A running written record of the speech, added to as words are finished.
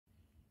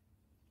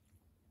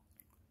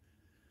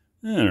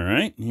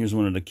Alright, here's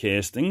one of the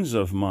castings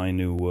of my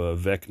new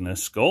Vecna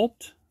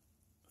sculpt.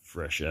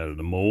 Fresh out of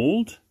the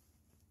mold.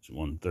 It's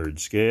 1/3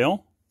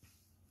 scale.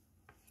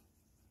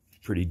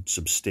 Pretty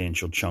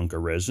substantial chunk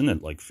of resin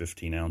at like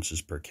 15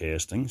 ounces per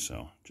casting.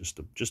 So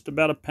just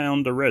about a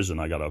pound of resin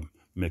I gotta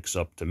mix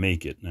up to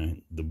make it.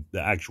 And the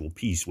actual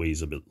piece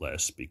weighs a bit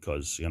less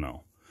because, you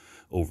know,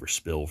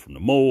 overspill from the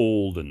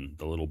mold and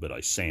the little bit I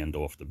sand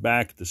off the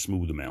back to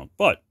smooth them out.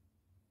 But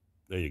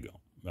there you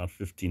go. About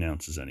 15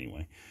 ounces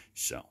anyway.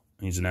 So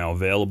he's now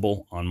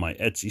available on my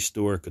Etsy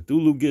store,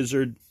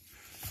 Cthulhugizzard.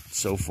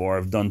 So far,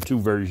 I've done 2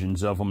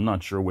 versions of them.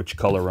 Not sure which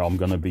color I'm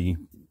going to be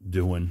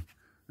doing.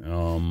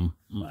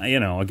 You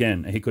know,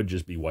 again, it could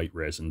just be white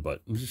resin,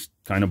 but it's just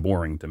kind of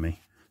boring to me.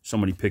 So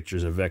many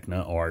pictures of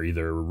Vecna are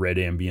either red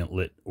ambient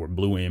lit or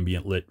blue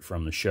ambient lit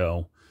from the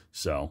show.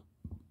 So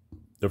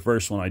the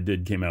first one I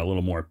did came out a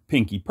little more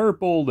pinky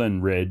purple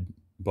than red,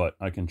 but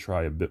I can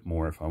try a bit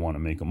more if I want to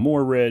make them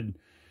more red.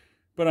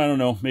 But I don't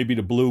know, maybe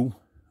the blue.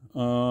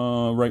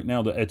 Right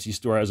now the Etsy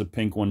store has a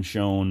pink one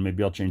shown.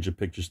 Maybe I'll change the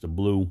pictures to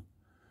blue.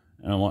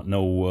 I don't want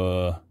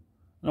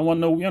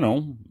no, you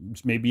know,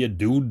 maybe a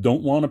dude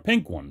don't want a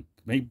pink one.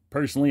 Me,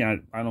 personally, I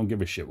don't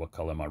give a shit what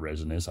color my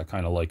resin is. I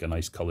kind of like a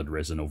nice colored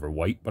resin over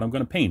white, but I'm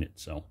going to paint it,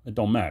 so it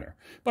don't matter.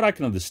 But I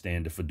can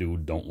understand if a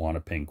dude don't want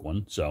a pink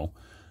one, so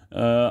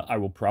I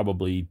will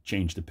probably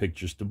change the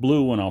pictures to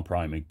blue, and I'll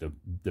probably make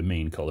the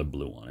main color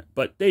blue on it.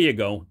 But there you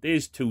go.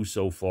 There's 2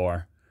 so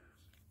far.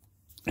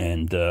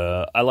 And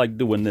I like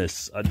doing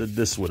this. I did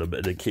this with a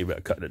bit. It came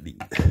out kind of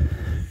neat.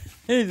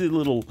 Here's a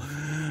little,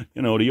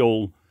 you know, the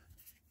old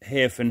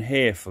half and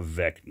half of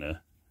Vecna.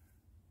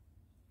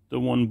 The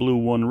one blue,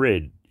 one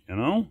red, you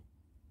know?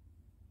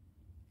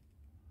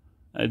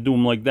 I do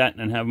them like that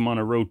and then have them on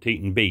a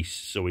rotating base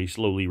so he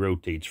slowly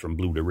rotates from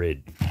blue to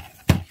red.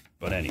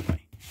 But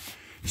anyway.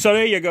 So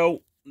there you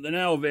go. They're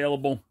now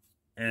available.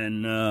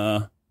 And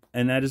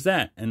that is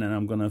that. And then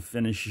I'm going to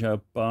finish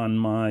up on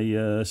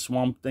my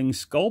Swamp Thing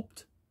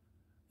sculpt.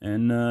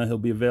 And he'll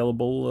be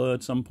available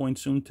at some point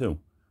soon, too.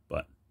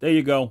 But there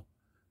you go.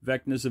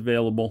 Vecna's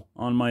available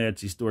on my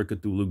Etsy store,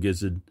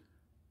 Cthulhugizzard.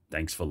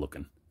 Thanks for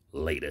looking.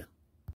 Later.